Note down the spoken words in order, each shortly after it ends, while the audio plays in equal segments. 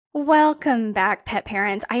Welcome back, pet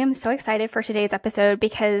parents. I am so excited for today's episode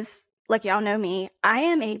because, like y'all know me, I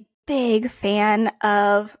am a big fan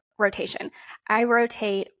of rotation. I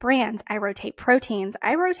rotate brands, I rotate proteins,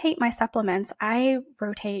 I rotate my supplements, I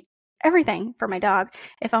rotate everything for my dog.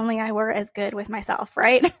 If only I were as good with myself,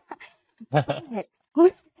 right? But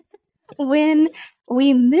when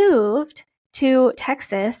we moved to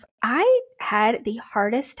Texas, I had the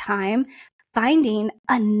hardest time finding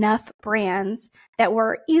enough brands that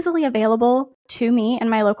were easily available to me in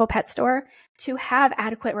my local pet store to have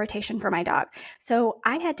adequate rotation for my dog. So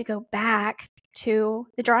I had to go back to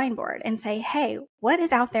the drawing board and say, hey, what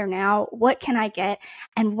is out there now? What can I get?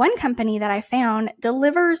 And one company that I found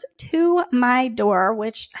delivers to my door,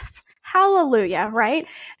 which hallelujah, right?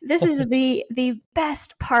 This is the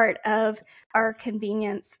best part of our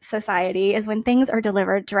convenience society is when things are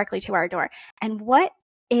delivered directly to our door. And what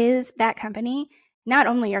is that company? Not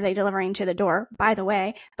only are they delivering to the door, by the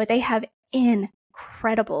way, but they have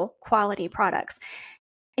incredible quality products.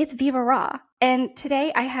 It's Viva Raw. And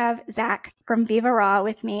today I have Zach from Viva Raw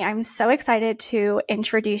with me. I'm so excited to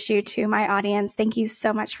introduce you to my audience. Thank you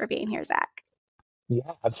so much for being here, Zach.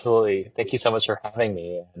 Yeah, absolutely. Thank you so much for having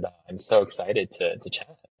me, and I'm so excited to chat.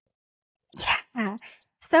 Yeah.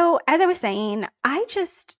 So as I was saying, I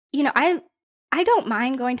just, I don't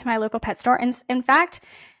mind going to my local pet store. And in fact,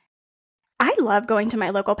 I love going to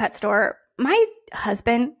my local pet store. My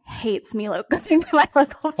husband hates me going to my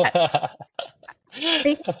local pet.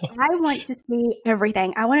 I want to see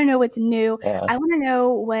everything. I want to know what's new. Yeah, I want to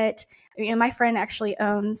know what, my friend actually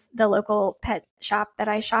owns the local pet shop that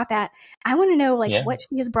I shop at. I want to know like yeah, what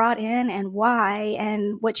she has brought in and why,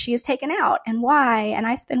 and what she has taken out and why. And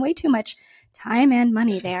I spend way too much time and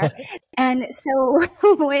money there. And so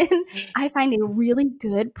when I find a really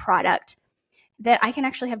good product that I can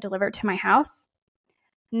actually have delivered to my house,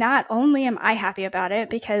 not only am I happy about it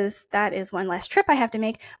because that is one less trip I have to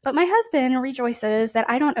make, but my husband rejoices that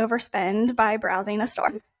I don't overspend by browsing a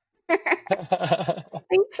store. I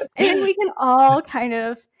think we can all kind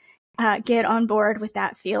of get on board with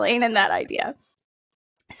that feeling and that idea.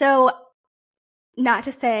 So, not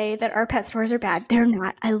to say that our pet stores are bad. They're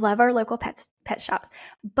not. I love our local pet shops.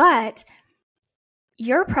 But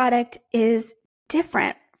your product is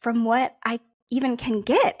different from what I even can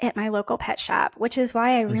get at my local pet shop, which is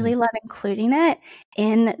why I Mhm. really love including it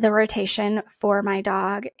in the rotation for my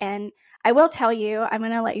dog. And I will tell you, I'm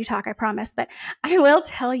going to let you talk, I promise, but I will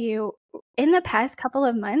tell you in the past couple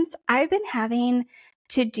of months, I've been having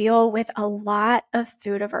to deal with a lot of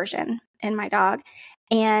food aversion in my dog.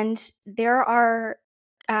 And there are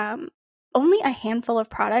um, only a handful of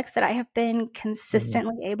products that I have been Mhm.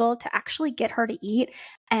 consistently able to actually get her to eat,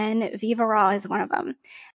 and Viva Raw is one of them.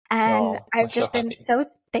 And Oh, we're I've so just been happy. so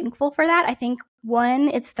thankful for that. I think one,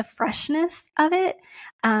 it's the freshness of it.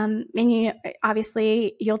 And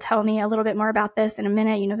obviously you'll tell me a little bit more about this in a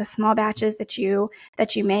minute, the small batches that you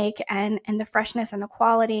make and the freshness and the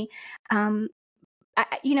quality. Um,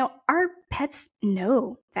 our pets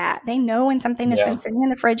know that. They know when something has been Yeah, sitting in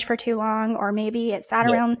the fridge for too long, or maybe it sat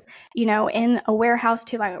yeah, around, in a warehouse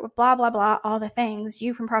too long, blah, blah, blah, all the things.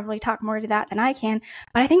 You can probably talk more to that than I can.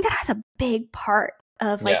 But I think that has a big part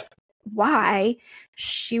of like yeah. why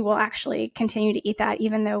she will actually continue to eat that,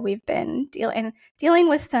 even though we've been dealing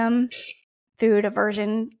with some food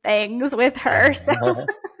aversion things with her. So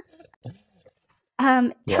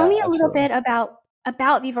tell Yeah, me a little absolutely. bit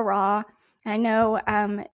about Viva Raw. I know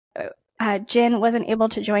Jen wasn't able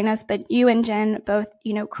to join us, but you and Jen both,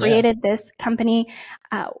 Yeah, created this company.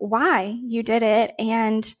 Why you did it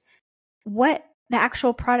and what the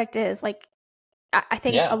actual product is. Like, I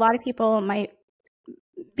think a yeah. lot of people might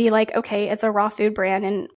be like, okay, it's a raw food brand,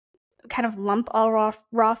 and kind of lump all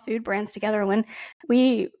raw food brands together when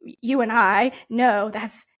you and I know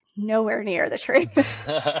that's nowhere near the truth.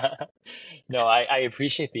 No, I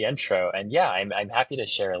appreciate the intro, and yeah, I'm happy to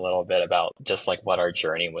share a little bit about just like what our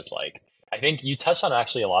journey was like. I think you touched on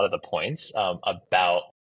actually a lot of the points about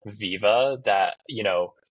Viva that,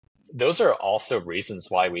 those are also reasons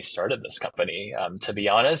why we started this company. To be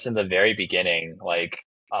honest, in the very beginning, like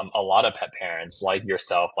a lot of pet parents, like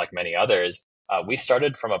yourself, like many others, we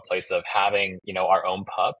started from a place of having, our own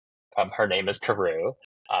pup. Her name is Karu.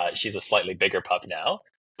 She's a slightly bigger pup now.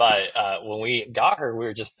 But when we got her, we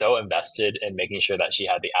were just so invested in making sure that she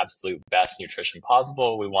had the absolute best nutrition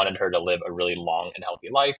possible. We wanted her to live a really long and healthy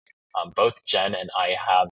life. Both Jen and I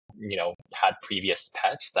have, had previous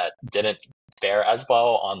pets that didn't fare as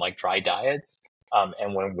well on like dry diets.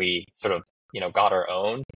 And when we sort of, got our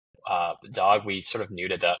own dog, we sort of knew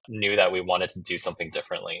that we wanted to do something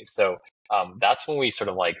differently. So that's when we sort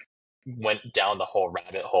of like went down the whole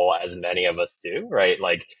rabbit hole as many of us do, right?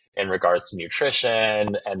 Like in regards to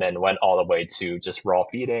nutrition, and then went all the way to just raw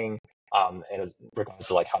feeding, and as regards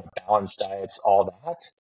to like how to balance diets, all that.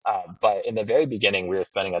 But in the very beginning, we were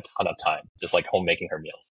spending a ton of time just like homemaking her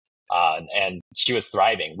meals. And she was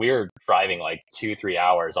thriving. We were driving like 2, 3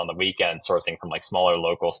 hours on the weekend, sourcing from like smaller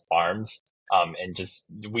local farms. And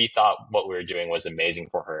just we thought what we were doing was amazing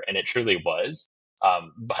for her, and it truly was.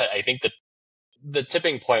 But I think the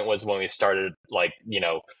tipping point was when we started like,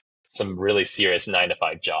 some really serious 9 to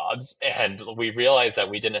 5 jobs. And we realized that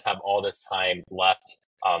we didn't have all this time left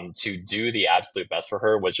to do the absolute best for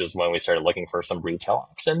her, which was when we started looking for some retail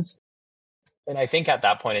options. And I think at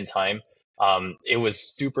that point in time, it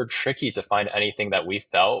was super tricky to find anything that we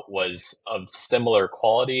felt was of similar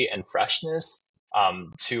quality and freshness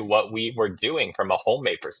to what we were doing from a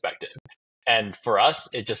homemade perspective. And for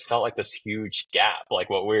us, it just felt like this huge gap. Like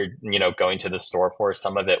what we are going to the store for,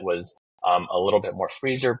 some of it was a little bit more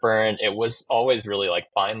freezer burn. It was always really like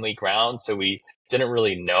finely ground. So we didn't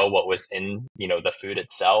really know what was in, the food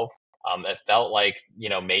itself. It felt like,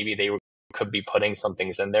 maybe could be putting some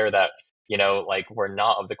things in there that, like were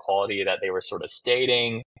not of the quality that they were sort of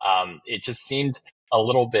stating. It just seemed a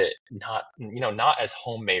little bit not as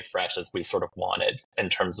homemade fresh as we sort of wanted in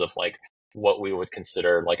terms of like what we would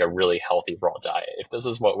consider like a really healthy raw diet. If this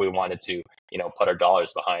is what we wanted to, put our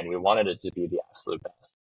dollars behind, we wanted it to be the absolute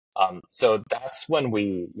best. So that's when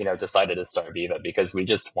we, decided to start Viva, because we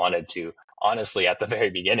just wanted to, honestly, at the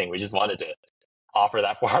very beginning, we just wanted to offer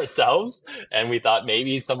that for ourselves. And we thought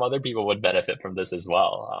maybe some other people would benefit from this as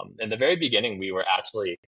well. In the very beginning, we were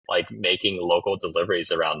actually like making local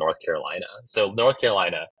deliveries around North Carolina. So North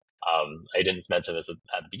Carolina, I didn't mention this at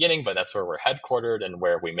the beginning, but that's where we're headquartered and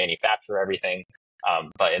where we manufacture everything.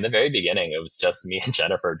 But in the very beginning, it was just me and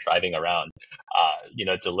Jennifer driving around,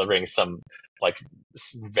 delivering some like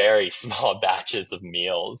very small batches of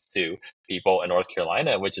meals to people in North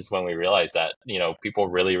Carolina, which is when we realized that, people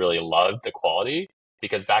really, really loved the quality,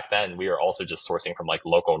 because back then we were also just sourcing from like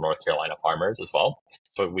local North Carolina farmers as well.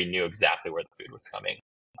 So we knew exactly where the food was coming.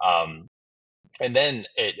 Um, and then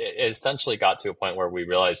it essentially got to a point where we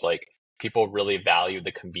realized like people really valued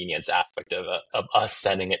the convenience aspect of us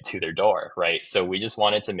sending it to their door, right? So we just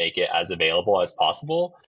wanted to make it as available as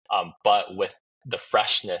possible, but with the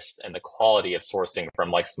freshness and the quality of sourcing from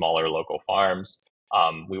like smaller local farms.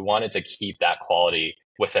 We wanted to keep that quality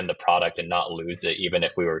within the product and not lose it, even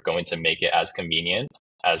if we were going to make it as convenient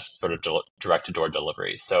as sort of direct to door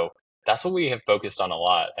delivery. So that's what we have focused on a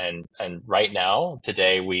lot. And right now,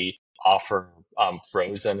 today, we offer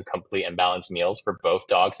frozen, complete, and balanced meals for both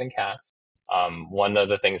dogs and cats. One of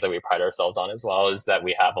the things that we pride ourselves on as well is that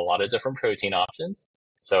we have a lot of different protein options.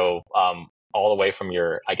 So all the way from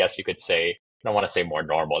your, I guess you could say, I don't want to say more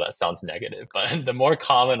normal, that sounds negative, but the more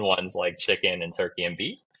common ones like chicken and turkey and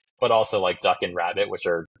beef, but also like duck and rabbit, which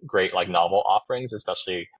are great like novel offerings,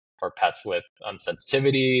 especially for pets with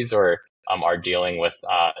sensitivities or are dealing with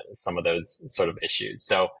some of those sort of issues.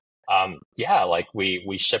 So yeah, like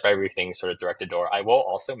we ship everything sort of direct to door. I will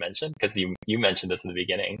also mention, because you mentioned this in the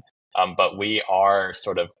beginning, but we are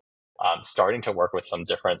sort of starting to work with some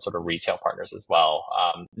different sort of retail partners as well.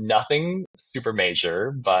 Nothing super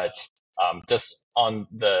major, but just on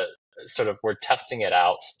the sort of, we're testing it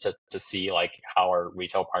out to see like how our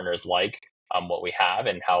retail partners like what we have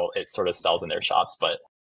and how it sort of sells in their shops. But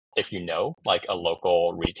if you know like a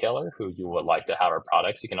local retailer who you would like to have our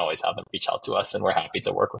products, you can always have them reach out to us, and we're happy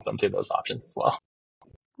to work with them through those options as well.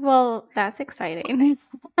 Well, that's exciting.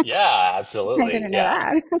 Yeah, I absolutely. didn't know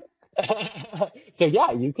Yeah. that. So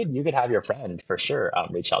yeah, you could have your friend for sure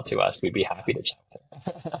reach out to us. We'd be happy to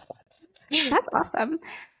chat. That's awesome.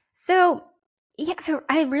 So, yeah,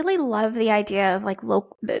 I really love the idea of like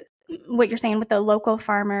what you're saying with the local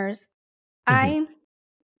farmers. Mhm. I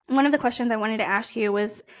One of the questions I wanted to ask you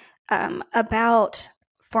was about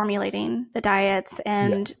formulating the diets. Yeah.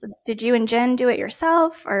 And did you and Jen do it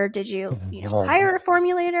yourself, or did you, hire a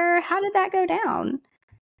formulator? How did that go down?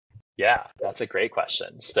 Yeah, that's a great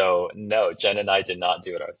question. So no, Jen and I did not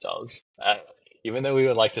do it ourselves. Even though we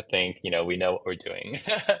would like to think, we know what we're doing.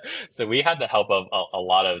 So we had the help of a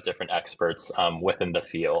lot of different experts within the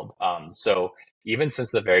field. So even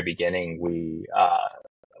since the very beginning,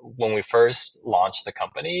 when we first launched the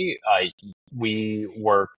company, we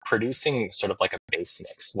were producing sort of like a base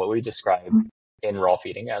mix, what we describe in raw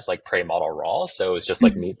feeding as like prey model raw. So it's just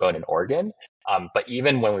like meat, bone, and organ. But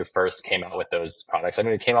even when we first came out with those products, I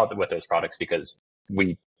mean, we came out with those products because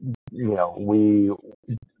we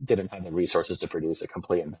didn't have the resources to produce a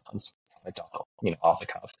complete and balanced product off the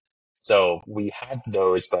cuff. So we had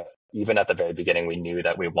those, but even at the very beginning, we knew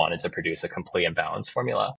that we wanted to produce a complete and balanced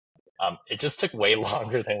formula. It just took way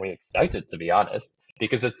longer than we expected, to be honest,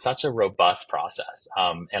 because it's such a robust process.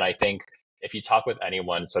 And I think if you talk with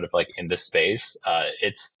anyone sort of like in this space,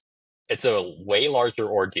 it's a way larger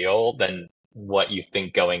ordeal than what you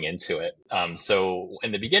think going into it. So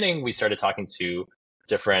in the beginning, we started talking to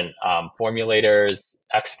different formulators,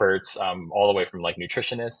 experts, all the way from like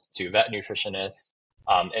nutritionists to vet nutritionists.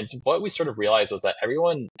 And so what we sort of realized was that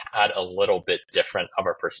everyone had a little bit different of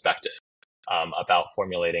a perspective about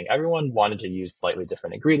formulating. Everyone wanted to use slightly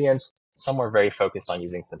different ingredients. Some were very focused on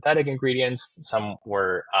using synthetic ingredients. Some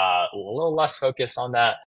were a little less focused on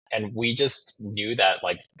that. And we just knew that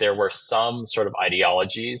like there were some sort of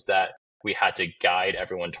ideologies that we had to guide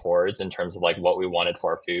everyone towards in terms of like what we wanted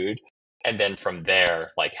for our food. And then from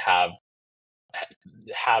there, like have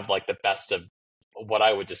like the best of what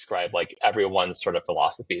I would describe like everyone's sort of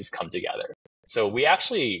philosophies come together. So we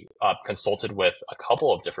actually consulted with a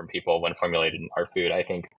couple of different people when formulating our food. I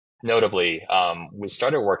think notably, we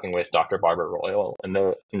started working with Dr. Barbara Royal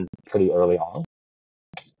pretty early on.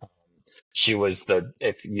 She was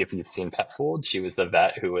if you've seen Pet Food, she was the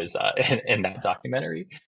vet who was in that documentary.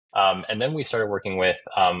 And then we started working with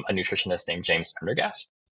a nutritionist named James Prendergast.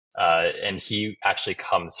 And he actually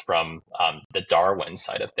comes from the Darwin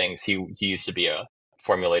side of things. He used to be a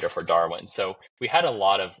formulator for Darwin. So we had a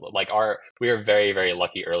lot of we were very, very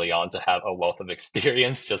lucky early on to have a wealth of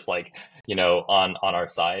experience, just like, on our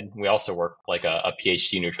side. We also work like a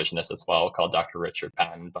PhD nutritionist as well called Dr. Richard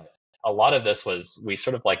Patton. But a lot of this we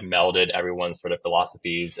sort of like melded everyone's sort of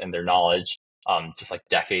philosophies and their knowledge, just like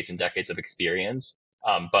decades and decades of experience.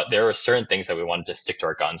 But there were certain things that we wanted to stick to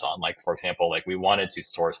our guns on. Like, for example, like we wanted to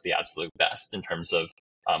source the absolute best in terms of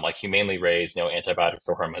like humanely raised, no antibiotics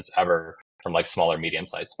or hormones ever from like smaller,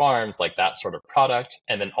 medium-sized farms, like that sort of product.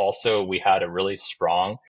 And then also we had a really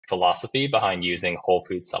strong philosophy behind using whole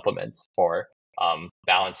food supplements for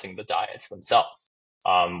balancing the diets themselves.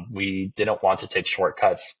 We didn't want to take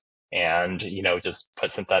shortcuts and, just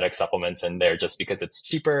put synthetic supplements in there just because it's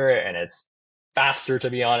cheaper and it's faster, to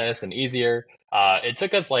be honest, and easier. It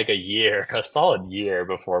took us like a solid year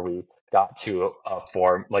before we got to a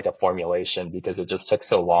formulation, because it just took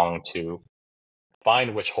so long to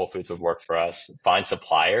find which whole foods would work for us, find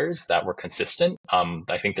suppliers that were consistent.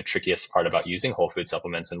 I think the trickiest part about using whole food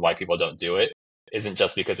supplements and why people don't do it isn't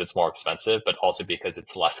just because it's more expensive, but also because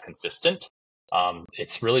it's less consistent.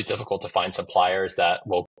 It's really difficult to find suppliers that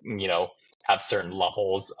will, have certain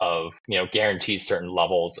levels of, guarantee certain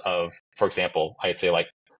levels of, for example, I'd say like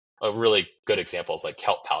a really good example is like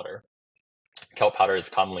kelp powder. Kelp powder is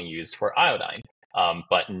commonly used for iodine,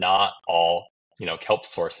 but not all, kelp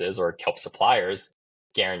sources or kelp suppliers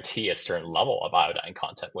guarantee a certain level of iodine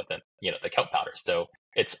content within, the kelp powder. So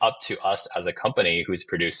it's up to us as a company who's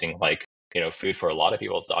producing like, food for a lot of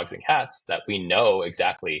people's dogs and cats, that we know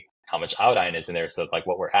exactly how much iodine is in there. So it's like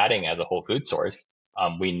what we're adding as a whole food source,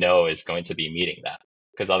 we know is going to be meeting that,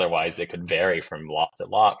 because otherwise it could vary from lot to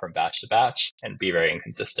lot, from batch to batch, and be very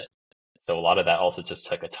inconsistent. So a lot of that also just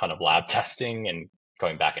took a ton of lab testing and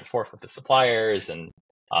going back and forth with the suppliers and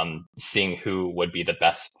seeing who would be the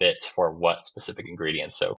best fit for what specific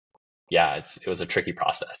ingredients. So yeah, it was a tricky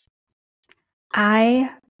process. I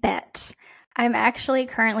bet. I'm actually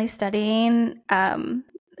currently studying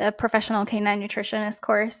a professional canine nutritionist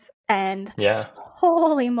course, and yeah,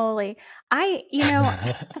 holy moly, I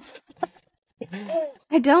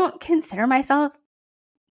don't consider myself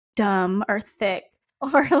dumb or thick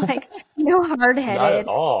or like hard-headed. Not at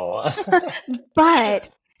all. But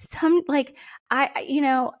some like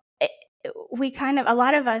we kind of, a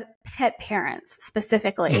lot of pet parents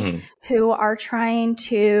specifically who are trying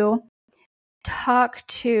to talk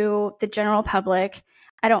to the general public.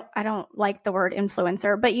 I don't like the word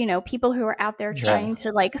influencer, but people who are out there trying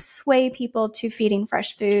to like sway people to feeding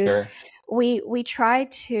fresh foods. Sure. We try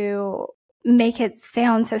to make it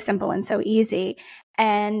sound so simple and so easy,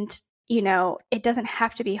 and it doesn't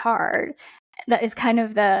have to be hard. That is kind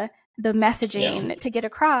of the messaging to get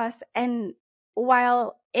across. And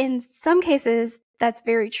while in some cases that's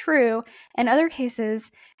very true, in other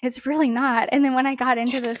cases it's really not. And then when I got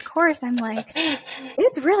into this course, I'm like,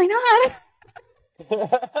 it's really not.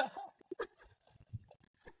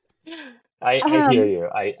 I hear you.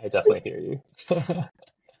 I definitely hear you.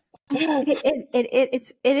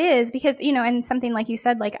 It is, because and something like you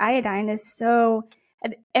said, like iodine is so,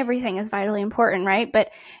 everything is vitally important, right?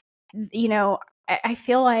 But I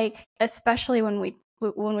feel like, especially when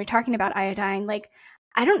we're talking about iodine, like,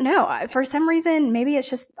 I don't know, for some reason, maybe it's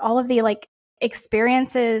just all of the like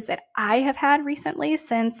experiences that I have had recently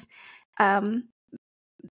since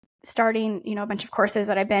starting, a bunch of courses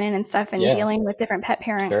that I've been in and stuff, and dealing with different pet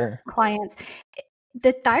parent clients.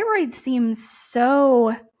 the thyroid seems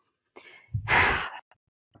so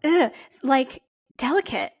like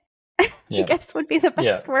delicate. I Yeah. guess would be the Yeah.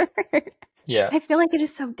 best word. Yeah. I feel like it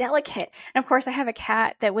is so delicate. And of course, I have a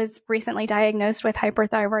cat that was recently diagnosed with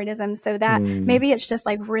hyperthyroidism. So that Mm, maybe it's just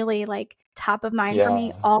like really like top of mind for me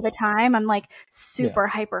yeah. all the time. I'm like Yeah. super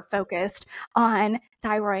hyper focused on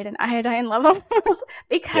thyroid and iodine levels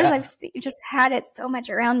because Yeah. just had it so much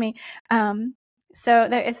around me. Um, so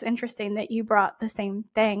that it's interesting that you brought the same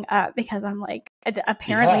thing up because I'm like,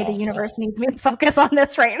 apparently the Yeah. universe needs me to focus on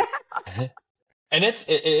this right now. And it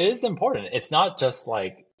is important. It's not just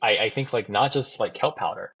like I think like not just like kelp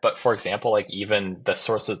powder, but for example, like even the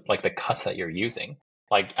sources like the cuts that you're using.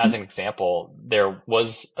 Like as an example, there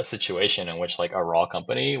was a situation in which like a raw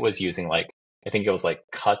company was using like I think it was like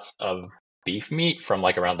cuts of beef meat from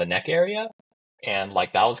like around the neck area. And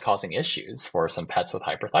like that was causing issues for some pets with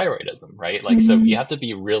hyperthyroidism, right? Like so you Mhm. have to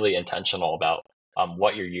be really intentional about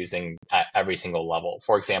what you're using at every single level.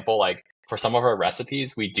 For example, like for some of our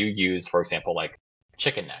recipes, we do use, for example, like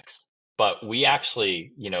chicken necks, but we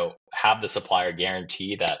actually, have the supplier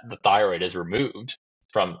guarantee that the thyroid is removed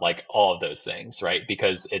from like all of those things, right?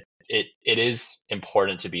 Because it is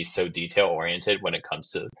important to be so detail oriented when it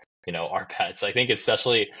comes to, our pets. I think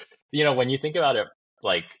especially, when you think about it,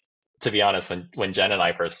 like to be honest, when Jen and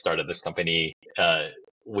I first started this company,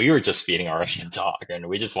 we were just feeding our own dog, and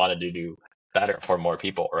we just wanted to do better for more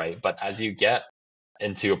people, right? But as you get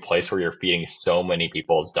into a place where you're feeding so many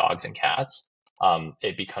people's dogs and cats,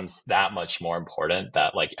 it becomes that much more important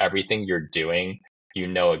that like everything you're doing, you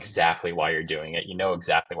know exactly why you're doing it. You know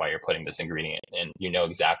exactly why you're putting this ingredient in. You know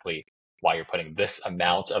exactly why you're putting this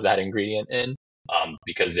amount of that ingredient in.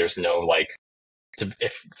 Because there's no like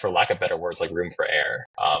if for lack of better words, like room for error.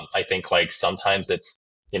 I think like sometimes it's,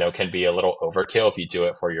 can be a little overkill if you do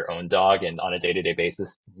it for your own dog and on a day-to-day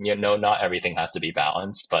basis, not everything has to be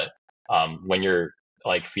balanced, but when you're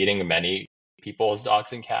like feeding many people's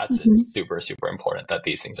dogs and cats, it's Mhm. super, super important that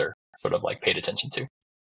these things are sort of like paid attention to.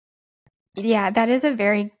 Yeah, that is a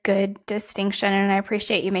very good distinction, and I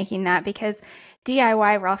appreciate you making that because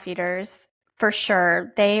DIY raw feeders, for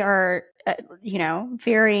sure, they are,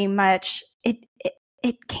 very much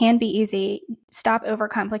it can be easy. Stop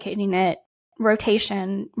overcomplicating it.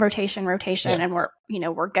 Rotation, rotation, rotation, Yeah.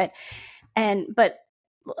 and we're good. But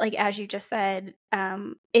like as you just said,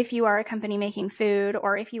 if you are a company making food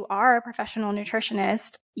or if you are a professional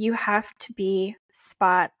nutritionist, you have to be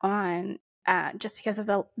spot on, just because of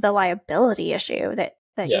the liability issue that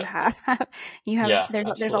Yeah. you have. Yeah, There's a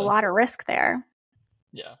absolutely. lot of risk there.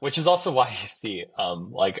 Yeah, which is also why you see,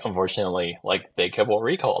 like unfortunately, like big couple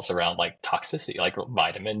recalls around like toxicity, like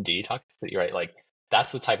vitamin D toxicity, right? Like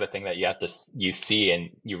that's the type of thing that you have to you see and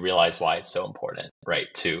you realize why it's so important,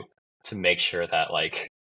 right? To make sure that like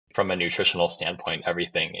from a nutritional standpoint,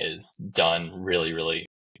 everything is done really, really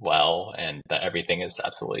well and that everything is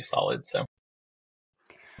absolutely solid. So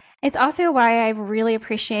It's also why I really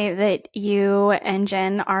appreciate that you and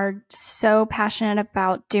Jen are so passionate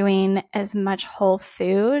about doing as much whole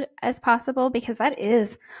food as possible because that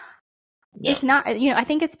is yeah, it's not, I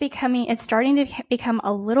think it's starting to become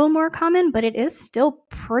a little more common, but it is still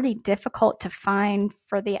pretty difficult to find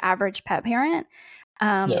for the average pet parent.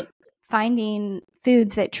 yeah, Um, Finding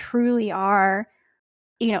foods that truly are,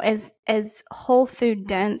 as whole food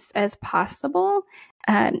dense as possible,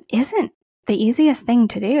 isn't the easiest thing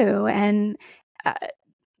to do. And, uh,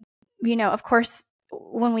 of course,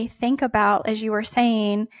 when we think about, as you were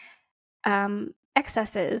saying,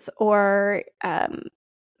 excesses or,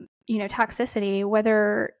 toxicity,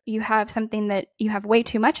 whether you have something that you have way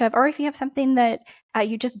too much of, or if you have something that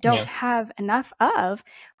you just don't yeah, have enough of,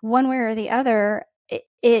 one way or the other,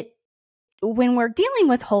 when we're dealing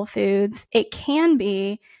with whole foods, it can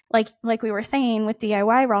be like we were saying with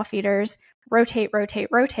DIY raw feeders, rotate, rotate,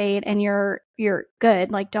 rotate, and you're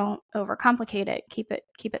good. Like don't overcomplicate it. Keep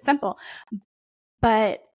it simple.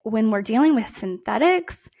 But when we're dealing with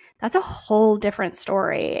synthetics, that's a whole different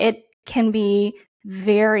story. It can be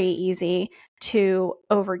very easy to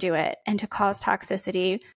overdo it and to cause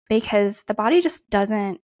toxicity because the body just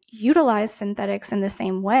doesn't utilize synthetics in the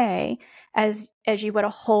same way as you would a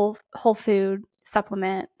whole food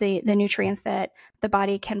supplement, the nutrients that the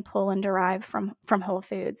body can pull and derive from whole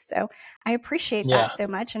foods. So I appreciate that yeah, so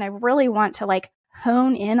much, and I really want to like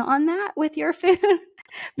hone in on that with your food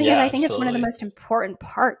because yeah, I think it's one of the absolutely. most important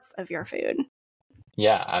parts of your food.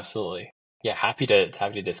 Yeah, absolutely. Yeah, happy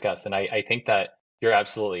to discuss. And I think that you're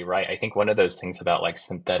absolutely right. I think one of those things about like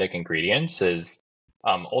synthetic ingredients is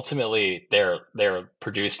ultimately they're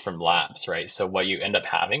produced from labs, right? So what you end up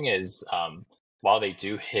having is while they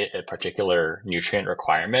do hit a particular nutrient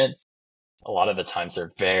requirement, a lot of the times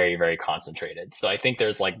they're very, very concentrated. So I think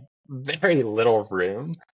there's like very little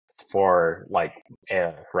room for like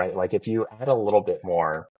error, right? Like if you add a little bit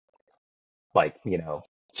more, like,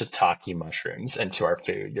 shiitake mushrooms into our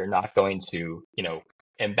food, you're not going to,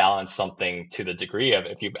 imbalance something to the degree of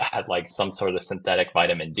if you add like some sort of synthetic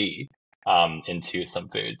vitamin D into some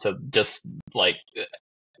food. So just like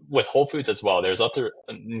with whole foods as well, there's other,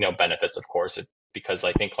 benefits, of course, because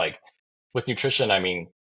I think like with nutrition, I mean,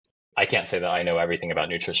 I can't say that I know everything about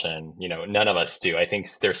nutrition. None of us do. I think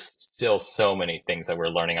there's still so many things that we're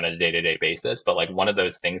learning on a day-to-day basis. But like one of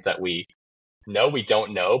those things that we know we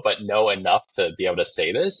don't know, but know enough to be able to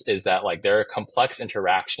say this is that like there are complex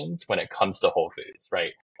interactions when it comes to whole foods,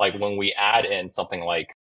 right? Like when we add in something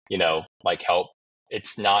like, like kelp,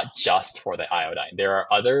 it's not just for the iodine. There are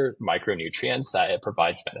other micronutrients that it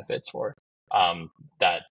provides benefits for,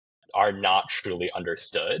 that are not truly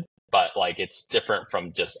understood, but like it's different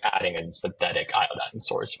from just adding a synthetic iodine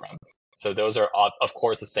source from. So those are of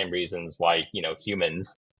course the same reasons why,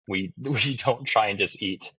 humans, we don't try and just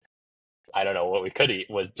eat, I don't know, what we could eat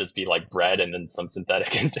was just be like bread and then some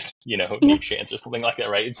synthetic, nutrients or something like that,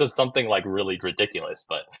 right? It's just something like really ridiculous.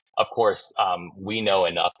 But of course, we know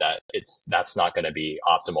enough that that's not going to be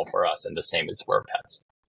optimal for us, and the same is for pets.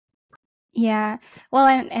 Yeah. Well,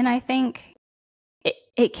 and I think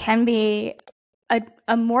it can be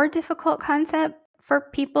a more difficult concept for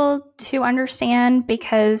people to understand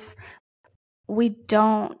because we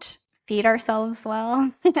don't feed ourselves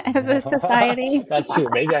well as a society. That's true.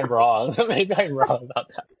 Maybe I'm wrong. Maybe I'm wrong about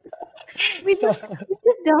that. We just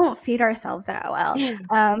don't feed ourselves that well.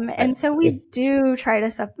 And so we do try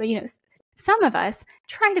to, some of us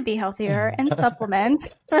try to be healthier and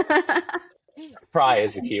supplement. Try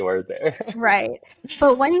is the key word there. Right.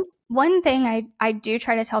 But one thing I do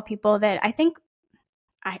try to tell people that I think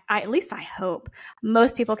I at least I hope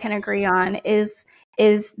most people can agree on is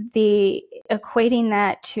the equating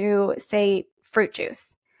that to, say, fruit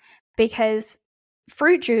juice, because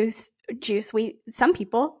fruit juice some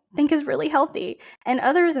people think is really healthy, and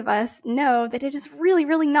others of us know that it is really,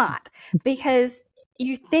 really not, because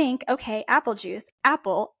you think, okay, apple juice,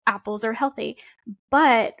 apples are healthy.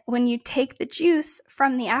 But when you take the juice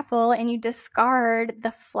from the apple and you discard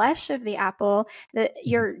the flesh of the apple, that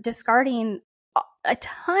you're discarding a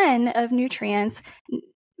ton of nutrients,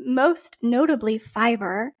 most notably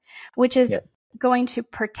fiber, which is going to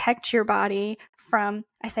protect your body from,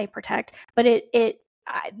 I say protect, but it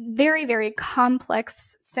very, very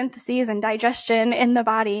complex syntheses and digestion in the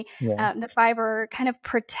body. The fiber kind of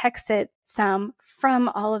protects it some from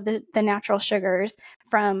all of the natural sugars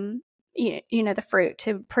from, the fruit,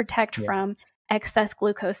 to protect from excess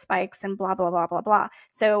glucose spikes and blah, blah, blah, blah, blah.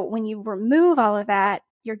 So when you remove all of that,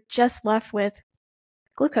 you're just left with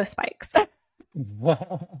glucose spikes.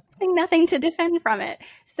 Nothing to defend from it.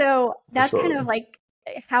 So that's kind of like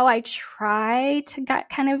how I try to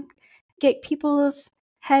get people's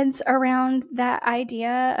heads around that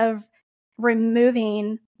idea of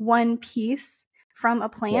removing one piece from a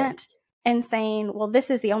plant and saying, well,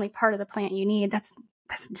 this is the only part of the plant you need. That's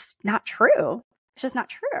just not true. It's just not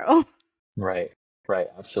true. Right.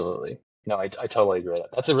 Absolutely. No, I totally agree with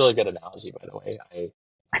that. That's a really good analogy, by the way. I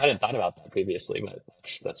hadn't thought about that previously, but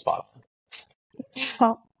that's spot on.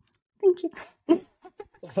 Well, thank you.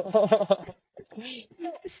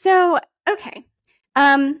 So, okay.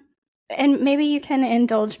 And maybe you can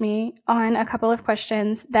indulge me on a couple of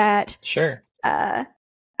questions that sure.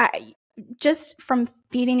 Just from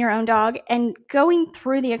feeding your own dog and going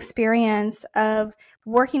through the experience of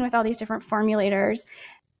working with all these different formulators,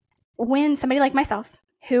 when somebody like myself,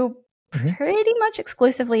 who pretty much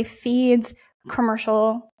exclusively feeds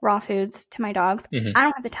commercial raw foods to my dogs, I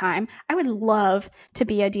don't have the time. I would love to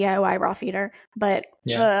be a DIY raw feeder, but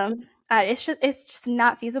it's just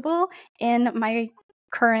not feasible in my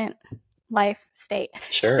current life state.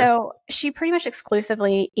 Sure. So she pretty much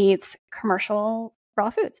exclusively eats commercial raw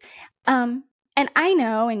foods. And I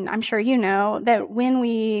know, and I'm sure you know, that when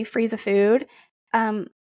we freeze a food,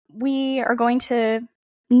 we are going to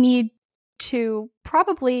need to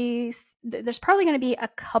there's probably going to be a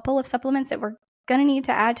couple of supplements that we're going to need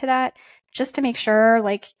to add to that, just to make sure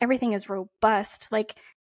like everything is robust, like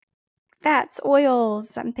fats,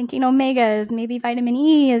 oils. I'm thinking omegas, maybe vitamin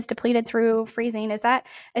E is depleted through freezing. Is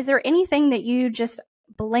there anything that you just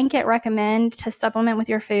blanket recommend to supplement with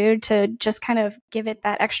your food to just kind of give it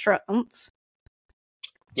that extra oomph?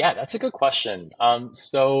 Yeah, that's a good question.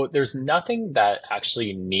 So there's nothing that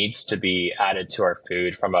actually needs to be added to our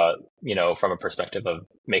food from a perspective of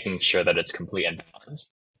making sure that it's complete and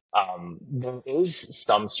balanced. There is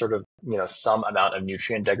some sort of, some amount of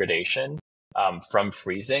nutrient degradation from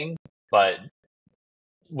freezing. But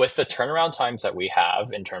with the turnaround times that we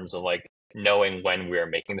have in terms of like knowing when we're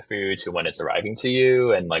making the food to when it's arriving to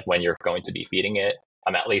you and like when you're going to be feeding it,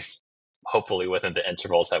 at least hopefully within the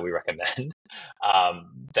intervals that we recommend,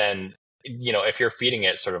 then if you're feeding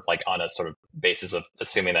it sort of like on a sort of basis of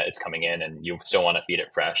assuming that it's coming in and you still want to feed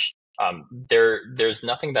it fresh, there's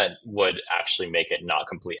nothing that would actually make it not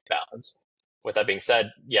completely balanced. With that being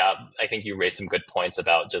said, yeah, I think you raised some good points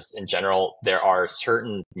about just in general, there are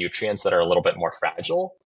certain nutrients that are a little bit more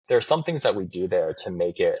fragile. There are some things that we do there to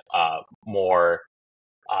make it more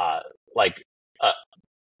uh, like uh,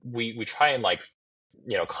 we try and like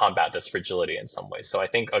combat this fragility in some ways. So I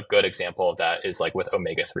think a good example of that is like with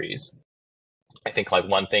omega 3s. I think like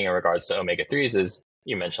one thing in regards to omega 3s is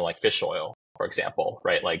you mentioned like fish oil, for example,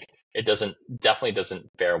 right? Like it definitely doesn't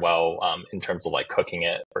fare well in terms of like cooking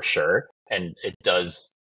it for sure. And it does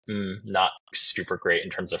not super great in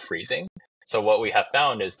terms of freezing. So what we have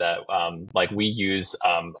found is that like we use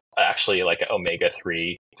actually like omega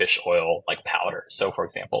 3 fish oil like powder. So for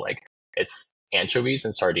example, like it's anchovies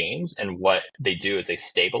and sardines. And what they do is they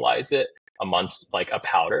stabilize it amongst like a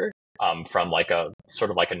powder from like a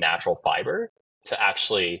sort of like a natural fiber to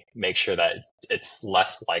actually make sure that it's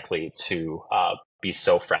less likely to be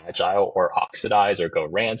so fragile or oxidize or go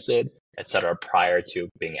rancid, etc., prior to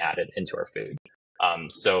being added into our food.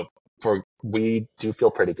 So we do feel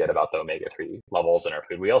pretty good about the omega-3 levels in our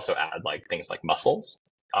food. We also add like things like mussels.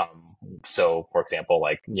 So for example,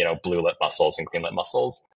 like, blue lip mussels and green lip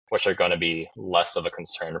mussels, which are going to be less of a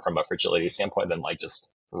concern from a fragility standpoint than like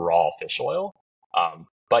just raw fish oil.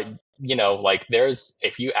 But like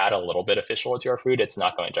if you add a little bit of fish oil to our food, it's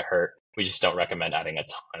not going to hurt. We just don't recommend adding a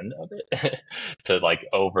ton of it to like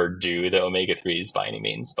overdo the omega-3s by any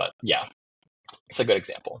means. But yeah, it's a good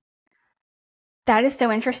example. That is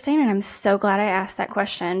so interesting, and I'm so glad I asked that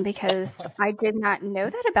question because I did not know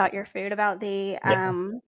that about your food, about the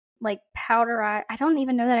like powder. I don't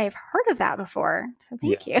even know that I've heard of that before. So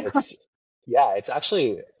thank you. It's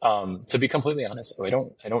actually to be completely honest, I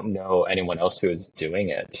don't know anyone else who is doing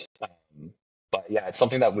it. But yeah, it's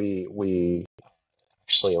something that we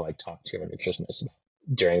actually like talk to our nutritionists about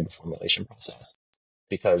during the formulation process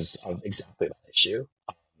because of exactly that issue.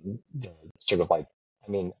 The sort of like,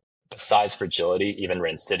 besides fragility, even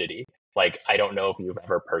rancidity. Like, I don't know if you've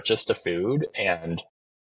ever purchased a food and,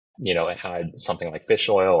 it had something like fish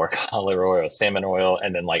oil or cod oil or salmon oil.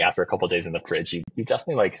 And then like after a couple of days in the fridge, you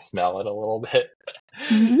definitely like smell it a little bit.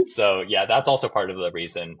 Mm-hmm. So yeah, that's also part of the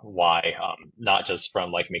reason why, not just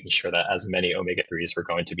from like making sure that as many omega-3s were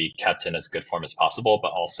going to be kept in as good form as possible,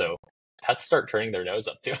 but also pets start turning their nose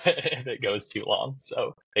up to it if it goes too long.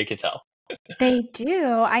 So they can tell. They do.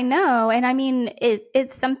 I know. And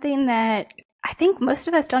it's something that I think most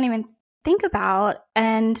of us don't even think about.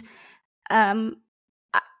 And,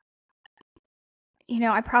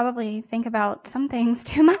 I probably think about some things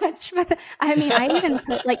too much, but I even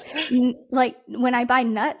put like when I buy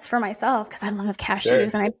nuts for myself, because I love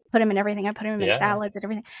cashews and I put them in everything. I put them in salads and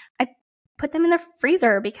everything. I put them in the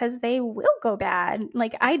freezer because they will go bad.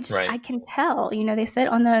 Like I can tell, they sit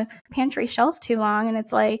on the pantry shelf too long and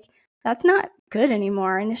it's like, that's not good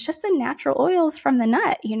anymore. And it's just the natural oils from the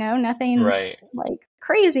nut, nothing like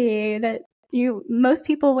crazy that most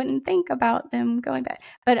people wouldn't think about them going bad.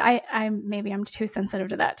 But maybe I'm too sensitive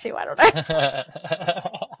to that too. I don't know.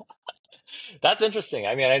 That's interesting.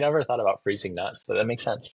 I never thought about freezing nuts, but that makes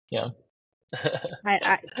sense. Yeah.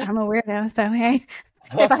 I'm a weirdo, so hey,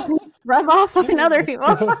 if I can rub off on other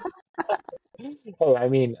people.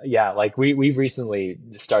 Hey, like we've recently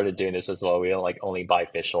started doing this as well. We don't like only buy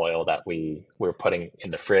fish oil that we're putting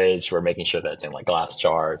in the fridge. We're making sure that it's in like glass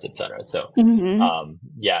jars, etc. So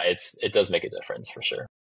it does make a difference for sure.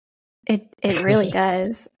 It really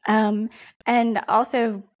does. And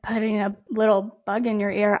also putting a little bug in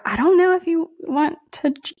your ear. I don't know if you want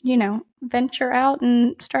to, venture out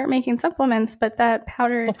and start making supplements, but that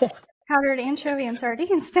powdered anchovy and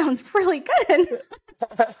sardines sounds really good.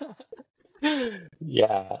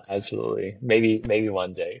 Yeah, absolutely. Maybe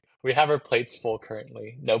one day. We have our plates full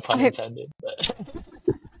currently. No pun intended.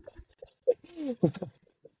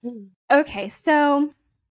 Okay, so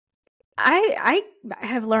I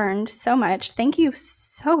have learned so much. Thank you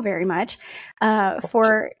so very much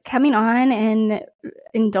for coming on and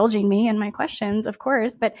indulging me in my questions, of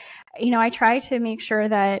course. But, I try to make sure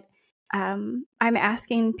that I'm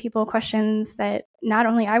asking people questions that not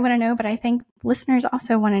only I want to know, but I think listeners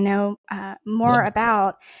also want to know more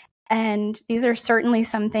about. And these are certainly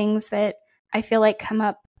some things that I feel like come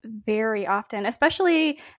up very often,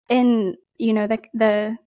 especially in,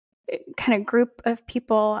 the kind of group of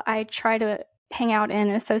people I try to hang out in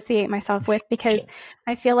and associate myself with, because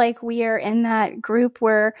I feel like we are in that group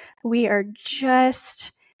where we know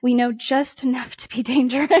just enough to be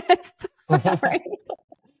dangerous. Right?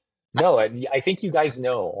 No, I think you guys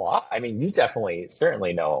know a lot. I mean, you definitely,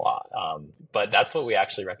 certainly know a lot. But that's what we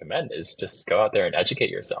actually recommend is just go out there and educate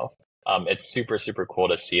yourself. It's super, super cool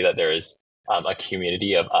to see that there is a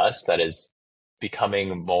community of us that is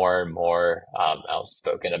becoming more and more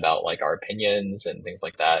outspoken about like our opinions and things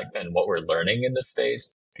like that and what we're learning in this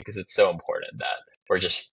space because it's so important that we're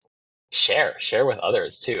just share with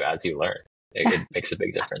others too as you learn. It makes a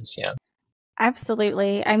big difference. Yeah.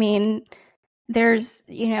 Absolutely. I mean, there's,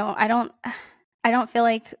 I don't feel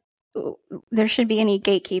like there should be any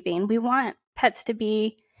gatekeeping. We want pets to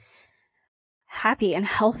be happy and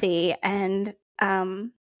healthy. And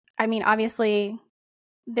I mean, obviously,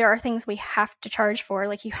 there are things we have to charge for.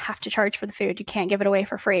 Like, you have to charge for the food. You can't give it away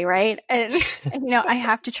for free, right? And I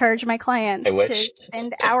have to charge my clients to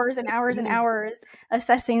spend hours and hours and hours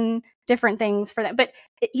assessing different things for them. But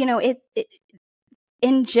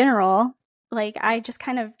in general, like, I just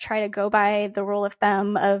kind of try to go by the rule of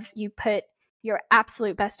thumb of you put your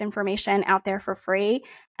absolute best information out there for free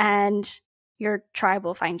and your tribe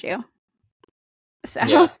will find you. So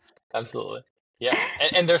Yeah, absolutely. Yeah.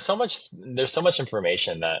 And there's so much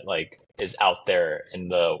information that like is out there in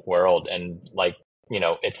the world and like,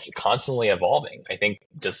 it's constantly evolving. I think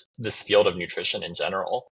just this field of nutrition in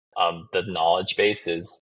general, the knowledge base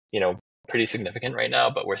is, pretty significant right now,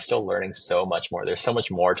 but we're still learning so much more. There's so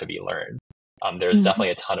much more to be learned. There's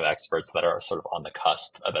definitely a ton of experts that are sort of on the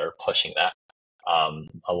cusp that are pushing that.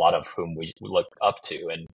 A lot of whom we look up to.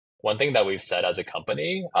 And one thing that we've said as a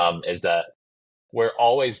company, is that we're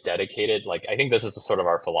always dedicated. Like, I think this is sort of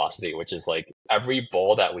our philosophy, which is like every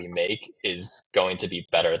bowl that we make is going to be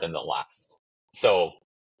better than the last. So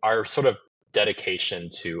our sort of dedication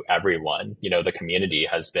to everyone, the community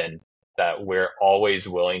has been that we're always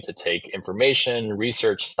willing to take information,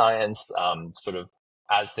 research, science, sort of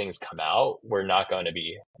as things come out. We're not going to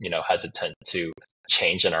be, hesitant to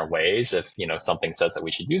change in our ways. If, something says that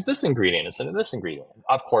we should use this ingredient instead of this ingredient,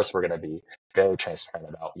 of course, we're going to be very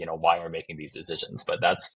transparent about, why we're making these decisions. But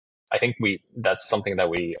that's something that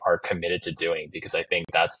we are committed to doing because I think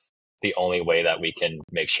that's the only way that we can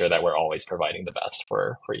make sure that we're always providing the best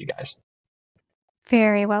for you guys.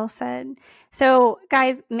 Very well said. So,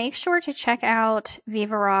 guys, make sure to check out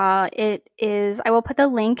Viva Raw. I will put the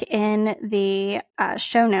link in the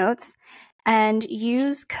show notes, and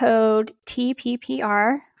use code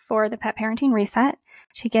TPPR for the Pet Parenting Reset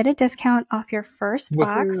to get a discount off your first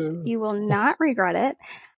box. Woohoo. You will not regret it.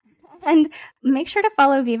 And make sure to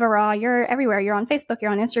follow Viva Raw. You're everywhere. You're on Facebook,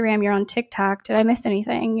 you're on Instagram, you're on TikTok. Did I miss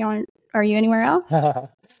anything? Are you anywhere else?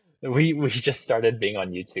 We just started being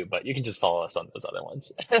on YouTube, but you can just follow us on those other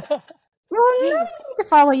ones. Well, we need to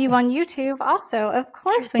follow you on YouTube also. Of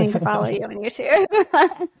course, we need to follow you on YouTube.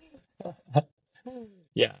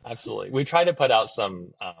 Yeah, absolutely. We try to put out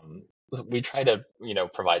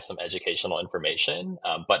provide some educational information.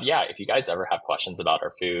 But yeah, if you guys ever have questions about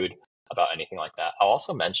our food, about anything like that, I'll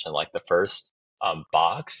also mention like the first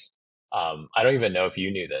box. I don't even know if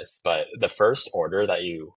you knew this, but the first order that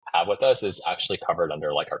you have with us is actually covered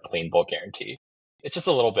under like our clean bowl guarantee. It's just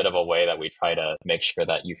a little bit of a way that we try to make sure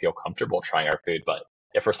that you feel comfortable trying our food. But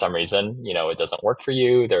if for some reason, it doesn't work for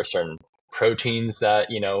you, there are certain proteins that,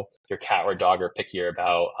 your cat or dog are pickier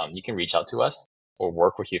about, you can reach out to us. We'll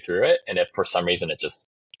work with you through it. And if for some reason it just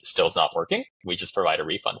still is not working, we just provide a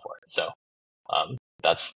refund for it. So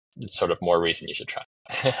that's sort of more reason you should try.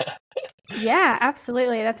 Yeah,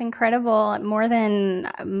 absolutely. That's incredible. More than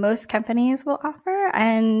most companies will offer.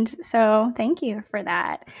 And so thank you for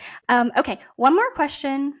that. Okay, one more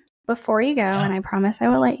question before you go, and I promise I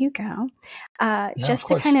will let you go. Just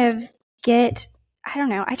to kind of get, I don't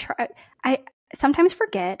know, I sometimes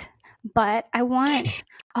forget, but I want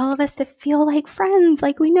all of us to feel like friends,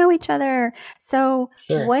 like we know each other. So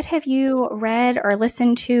What have you read or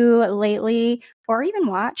listened to lately, or even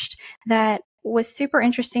watched, that was super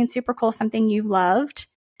interesting, super cool, something you loved,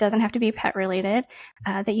 doesn't have to be pet related,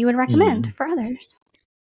 that you would recommend for others?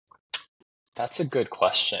 That's a good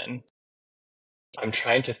question. I'm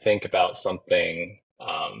trying to think about something.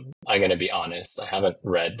 I'm going to be honest, I haven't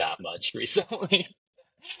read that much recently,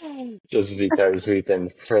 just because we've been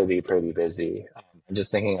pretty busy. I'm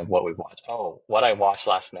just thinking of what we've watched. Oh, what I watched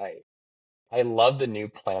last night. I love the new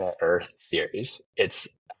Planet Earth series.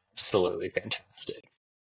 It's absolutely fantastic.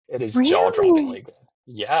 It is jaw-droppingly good.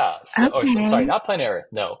 Yeah. So, sorry, not Planet Earth.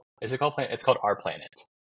 No. Is it called Planet? It's called Our Planet.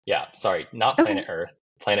 Yeah. Sorry, not Planet Earth.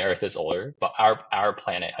 Planet Earth is older, but Our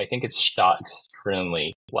Planet. I think it's shot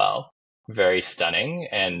extremely well. very stunning.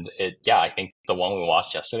 And yeah, I think the one we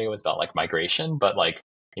watched yesterday was about like migration, but like,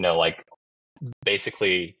 like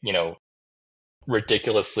basically,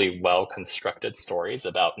 ridiculously well constructed stories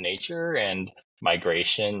about nature and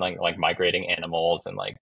migration, like migrating animals, and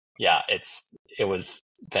like, yeah, it was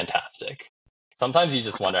fantastic. Sometimes you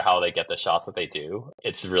just wonder how they get the shots that they do.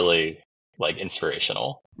 It's really like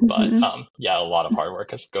inspirational, but Mm-hmm. yeah, a lot of hard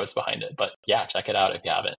work goes behind it. But yeah, check it out if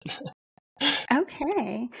you haven't.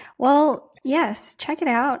 Okay. Well, yes, check it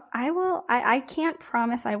out. I will. I can't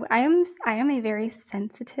promise. I am a very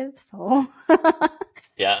sensitive soul.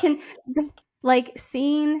 Yeah. And like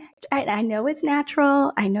seeing, I know it's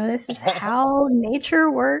natural. I know this is how nature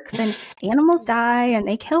works, and animals die and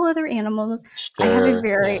they kill other animals. Sure.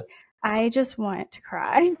 Yeah. I just want to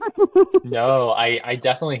cry. No, I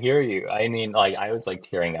definitely hear you. I mean, like I was like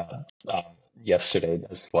tearing up yesterday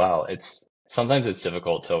as well. Sometimes it's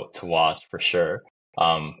difficult to watch for sure.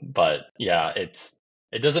 But yeah, it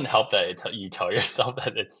doesn't help that you tell yourself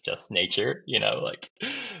that it's just nature, like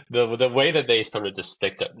the way that they sort of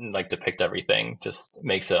depict everything just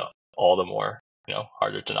makes it all the more,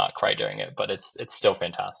 harder to not cry during it. But it's still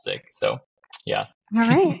fantastic. So yeah. All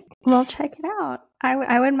right. Well, check it out.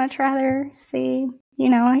 I would much rather see,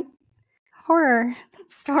 a horror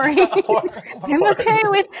story. I'm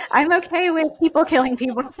okay with people killing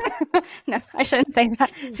people. No, I shouldn't say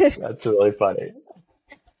that. That's really funny.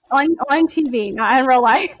 On TV, not in real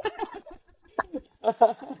life.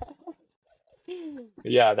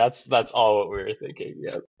 Yeah, that's all what we were thinking.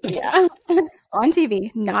 Yeah. Yeah. On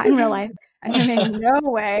TV, not in real life. I am in no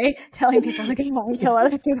way telling people to go and kill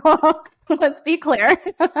other people. Let's be clear.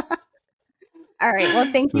 All right.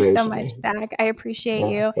 Well, thank you so much, Zach. I appreciate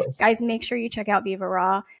you. Guys, make sure you check out Viva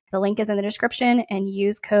Raw. The link is in the description, and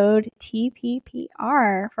use code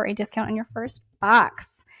TPPR for a discount on your first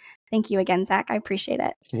box. Thank you again, Zach. I appreciate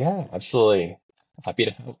it. Yeah, absolutely. Happy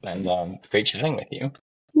to help, and great chatting with you.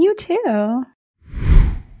 You too.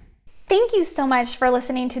 Thank you so much for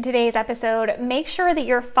listening to today's episode. Make sure that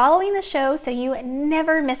you're following the show so you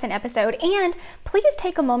never miss an episode. And please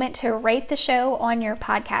take a moment to rate the show on your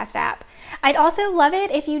podcast app. I'd also love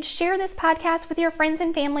it if you'd share this podcast with your friends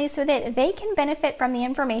and family so that they can benefit from the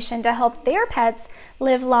information to help their pets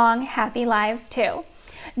live long, happy lives too.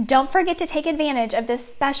 Don't forget to take advantage of this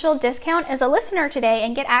special discount as a listener today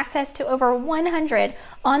and get access to over 100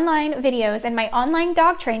 online videos and my online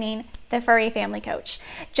dog training, The Furry Family Coach.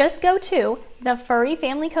 Just go to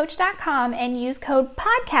thefurryfamilycoach.com and use code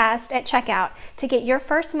PODCAST at checkout to get your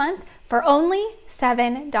first month for only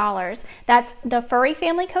 $7. That's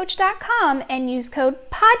thefurryfamilycoach.com and use code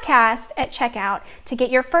PODCAST at checkout to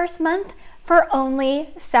get your first month for only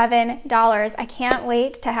 $7. I can't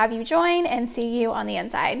wait to have you join and see you on the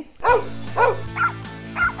inside.